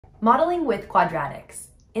Modeling with quadratics.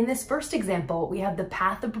 In this first example, we have the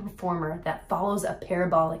path of a performer that follows a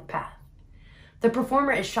parabolic path. The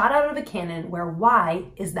performer is shot out of a cannon where y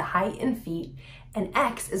is the height in feet and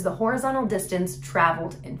x is the horizontal distance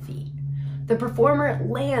traveled in feet. The performer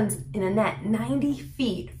lands in a net 90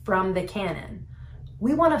 feet from the cannon.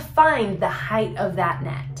 We want to find the height of that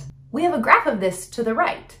net. We have a graph of this to the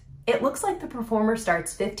right. It looks like the performer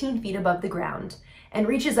starts 15 feet above the ground and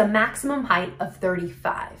reaches a maximum height of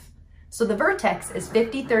 35. So the vertex is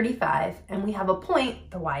 50, 35, and we have a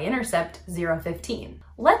point, the y-intercept, 0, 15.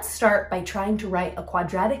 Let's start by trying to write a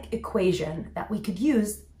quadratic equation that we could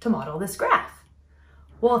use to model this graph.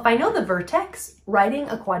 Well, if I know the vertex, writing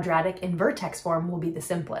a quadratic in vertex form will be the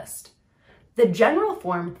simplest. The general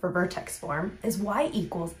form for vertex form is y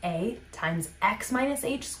equals a times x minus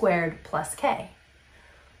h squared plus k.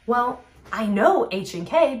 Well, I know h and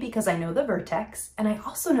k because I know the vertex, and I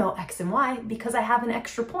also know x and y because I have an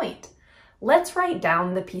extra point. Let's write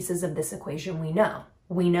down the pieces of this equation we know.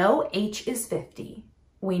 We know h is 50,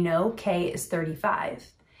 we know k is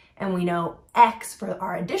 35, and we know x for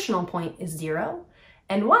our additional point is 0,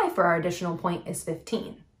 and y for our additional point is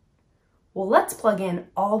 15. Well, let's plug in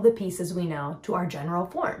all the pieces we know to our general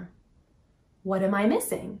form. What am I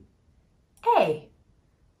missing? A.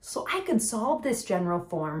 So I could solve this general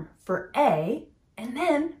form for a and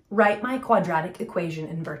then write my quadratic equation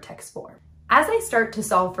in vertex form. As I start to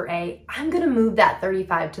solve for a, I'm going to move that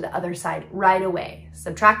 35 to the other side right away.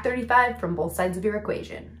 Subtract 35 from both sides of your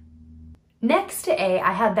equation. Next to a,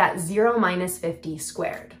 I have that 0 minus 50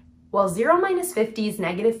 squared. Well, 0 minus 50 is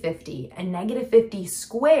negative 50, and negative 50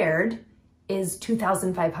 squared is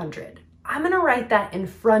 2,500. I'm going to write that in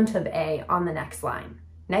front of a on the next line.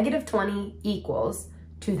 Negative 20 equals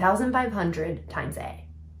 2,500 times a.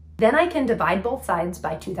 Then I can divide both sides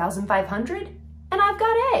by 2,500, and I've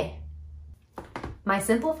got a. My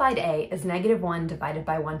simplified a is negative 1 divided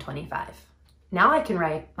by 125. Now I can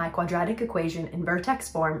write my quadratic equation in vertex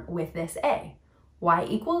form with this a. Y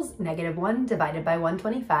equals negative 1 divided by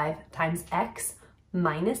 125 times x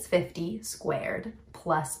minus 50 squared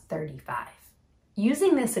plus 35.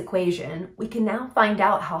 Using this equation, we can now find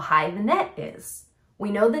out how high the net is.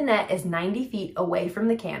 We know the net is 90 feet away from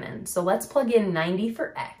the cannon, so let's plug in 90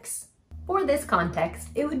 for x. For this context,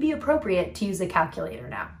 it would be appropriate to use a calculator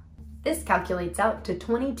now. This calculates out to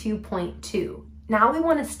 22.2. Now we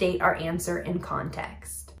want to state our answer in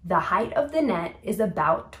context. The height of the net is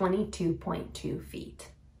about 22.2 feet.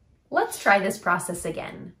 Let's try this process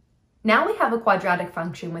again. Now we have a quadratic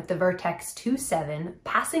function with the vertex 2, 7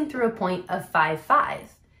 passing through a point of 5,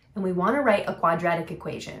 5, and we want to write a quadratic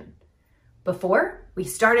equation. Before, we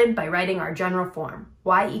started by writing our general form,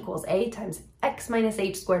 y equals a times x minus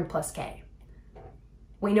h squared plus k.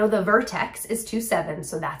 We know the vertex is 2, 7,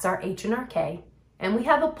 so that's our h and our k, and we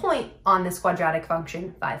have a point on this quadratic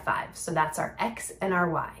function, 5, 5, so that's our x and our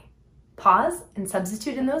y. Pause and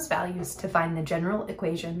substitute in those values to find the general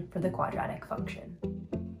equation for the quadratic function.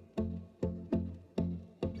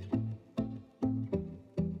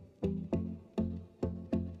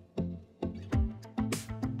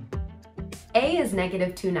 A is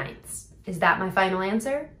negative 2/9. Is that my final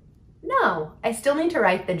answer? No, I still need to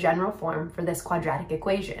write the general form for this quadratic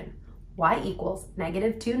equation. Y equals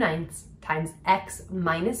negative 2/9 times x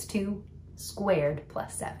minus 2 squared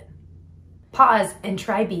plus 7. Pause and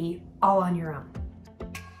try B all on your own.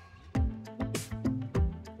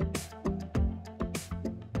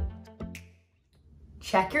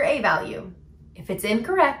 Check your A value. If it's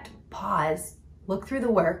incorrect, pause, look through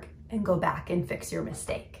the work, and go back and fix your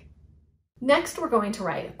mistake. Next, we're going to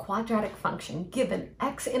write a quadratic function given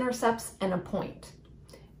x-intercepts and a point.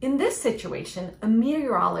 In this situation, a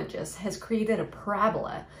meteorologist has created a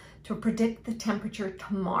parabola to predict the temperature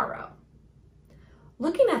tomorrow.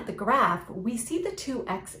 Looking at the graph, we see the two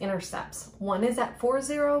x-intercepts. One is at 4,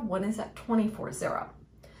 0, one is at 24, 0.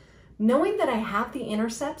 Knowing that I have the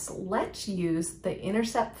intercepts, let's use the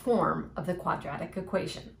intercept form of the quadratic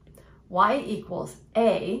equation. Y equals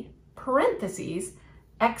a parentheses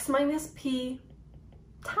x minus p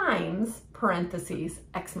times parentheses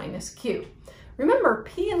x minus q. Remember,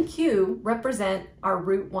 p and q represent our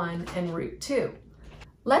root 1 and root 2.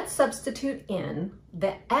 Let's substitute in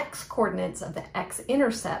the x coordinates of the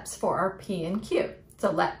x-intercepts for our p and q.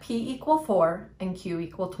 So let p equal 4 and q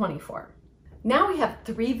equal 24. Now we have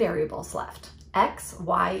three variables left, x,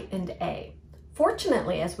 y, and a.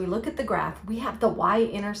 Fortunately, as we look at the graph, we have the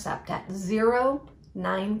y-intercept at 0,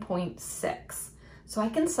 9.6. So I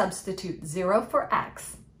can substitute 0 for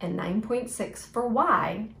x and 9.6 for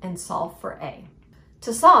y and solve for a.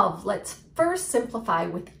 To solve, let's first simplify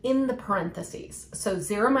within the parentheses. So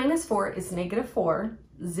 0 minus 4 is negative 4,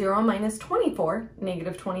 0 minus 24,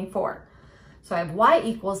 negative 24. So I have y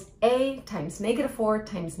equals a times negative 4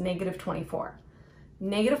 times negative 24.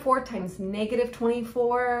 Negative 4 times negative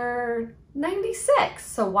 24, 96.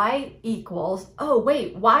 So y equals, oh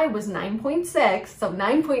wait, y was 9.6. So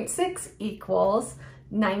 9.6 equals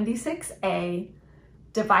 96a.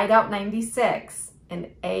 Divide out 96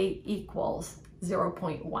 and a equals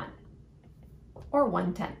 0.1 or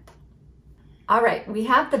 1/10. All right, we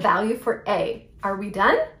have the value for a. Are we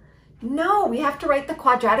done? No, we have to write the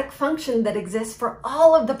quadratic function that exists for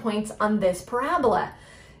all of the points on this parabola.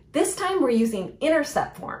 This time we're using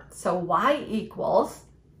intercept form. So y equals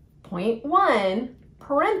 0.1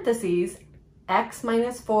 parentheses x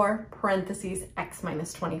minus 4 parentheses x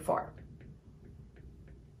minus 24.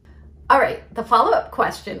 All right, the follow-up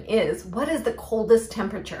question is, what is the coldest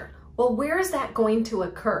temperature? Well, where is that going to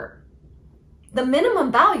occur? The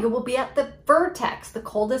minimum value will be at the vertex, the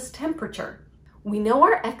coldest temperature. We know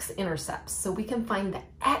our x-intercepts, so we can find the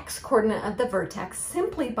x-coordinate of the vertex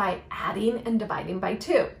simply by adding and dividing by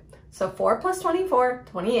 2. So 4 plus 24,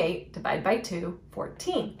 28, divide by 2,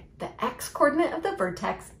 14. The x-coordinate of the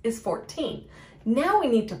vertex is 14. Now we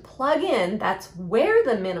need to plug in, that's where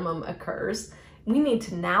the minimum occurs. We need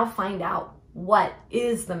to now find out what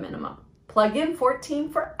is the minimum. Plug in 14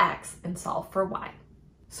 for x and solve for y.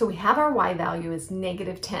 So we have our y value is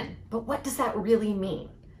negative 10, but what does that really mean?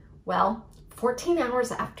 Well, 14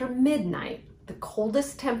 hours after midnight, the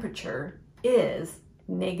coldest temperature is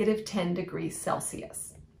negative 10 degrees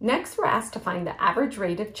Celsius. Next, we're asked to find the average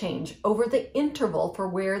rate of change over the interval for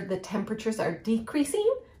where the temperatures are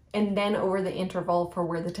decreasing and then over the interval for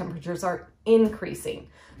where the temperatures are increasing.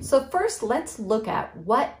 So first, let's look at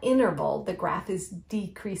what interval the graph is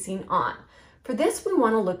decreasing on. For this, we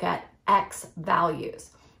want to look at x values.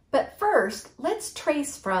 But first, let's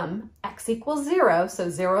trace from x equals 0, so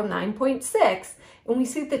 0, 9.6, and we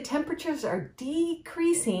see the temperatures are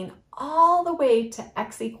decreasing all the way to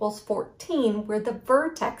x equals 14, where the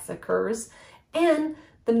vertex occurs, and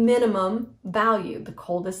the minimum value, the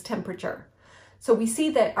coldest temperature. So we see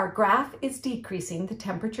that our graph is decreasing, the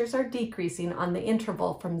temperatures are decreasing on the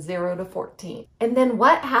interval from 0 to 14. And then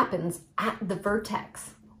what happens at the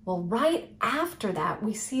vertex? Well, right after that,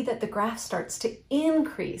 we see that the graph starts to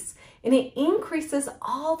increase, and it increases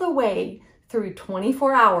all the way through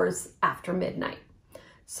 24 hours after midnight.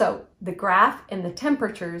 So the graph and the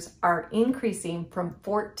temperatures are increasing from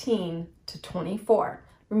 14 to 24.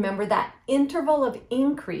 Remember that interval of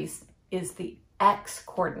increase is the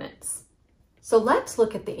x-coordinates. So let's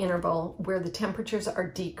look at the interval where the temperatures are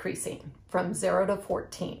decreasing from 0 to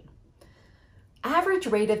 14. Average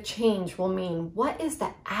rate of change will mean what is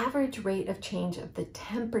the average rate of change of the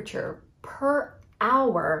temperature per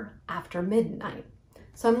hour after midnight.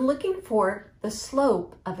 So I'm looking for the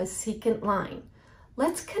slope of a secant line.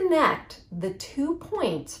 Let's connect the 2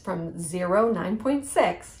 points from 0,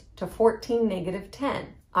 9.6 to 14, negative 10.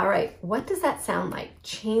 All right, what does that sound like?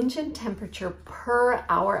 Change in temperature per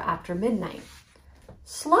hour after midnight.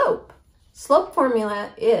 Slope. Slope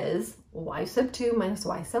formula is y sub 2 minus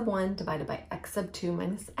y sub 1 divided by x sub 2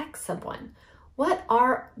 minus x sub 1. What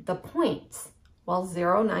are the points? Well,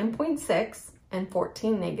 0, 9.6 and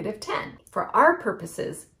 14, negative 10. For our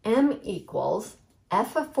purposes, m equals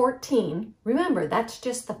f of 14. Remember, that's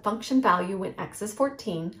just the function value when x is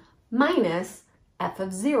 14 minus f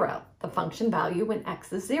of 0, the function value when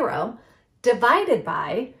x is 0, divided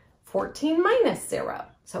by 14 minus 0.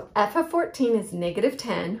 So f of 14 is negative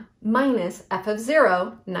 10 minus f of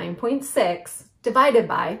 0, 9.6, divided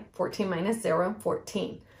by 14 minus 0,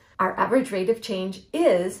 14. Our average rate of change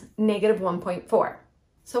is negative 1.4.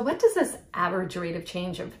 So what does this average rate of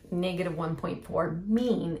change of negative 1.4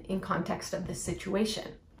 mean in context of this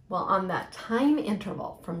situation? Well, on that time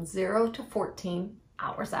interval from 0 to 14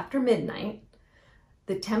 hours after midnight,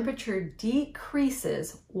 the temperature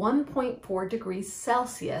decreases 1.4 degrees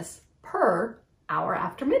Celsius per hour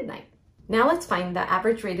after midnight. Now let's find the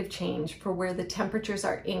average rate of change for where the temperatures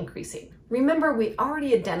are increasing. Remember, we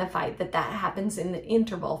already identified that that happens in the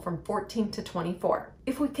interval from 14 to 24.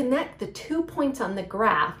 If we connect the 2 points on the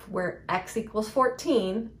graph where x equals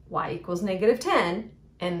 14, y equals negative 10,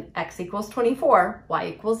 and x equals 24, y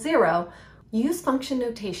equals 0, use function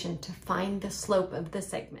notation to find the slope of the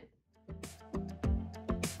segment.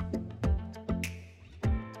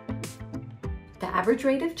 The average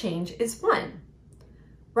rate of change is 1.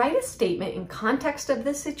 Write a statement in context of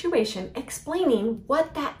this situation explaining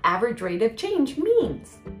what that average rate of change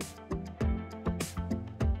means.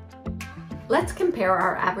 Let's compare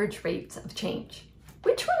our average rates of change.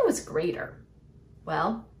 Which one was greater?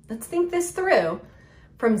 Well, let's think this through.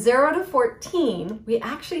 From 0 to 14, we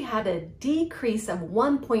actually had a decrease of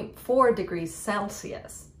 1.4 degrees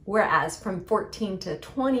Celsius, whereas from 14 to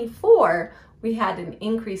 24, we had an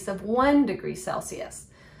increase of 1 degree Celsius.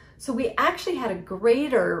 So we actually had a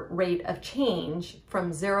greater rate of change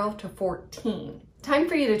from 0 to 14. Time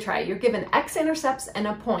for you to try. You're given x-intercepts and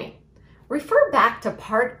a point. Refer back to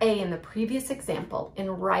part A in the previous example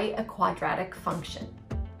and write a quadratic function.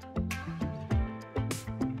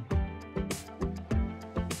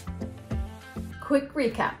 Quick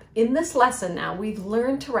recap. In this lesson now, we've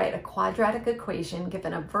learned to write a quadratic equation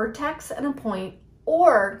given a vertex and a point,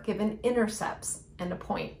 or given intercepts and a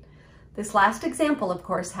point. This last example, of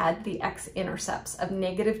course, had the x-intercepts of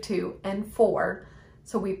 -2 and 4.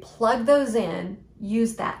 So we plug those in,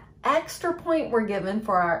 use that extra point we're given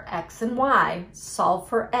for our x and y, solve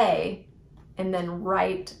for a, and then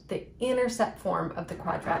write the intercept form of the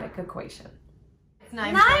quadratic equation.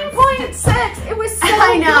 9.6! It was so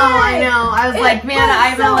I know, good. I know. I was like, man,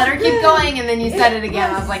 I'm gonna let her keep going, and then you said it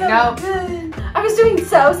again. I was like, nope. Good. I was doing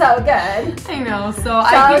so good. I know, so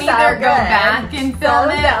I can either go back and film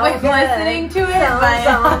it with listening to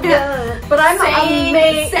it, but I'm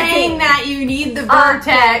saying that you need the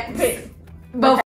vertex before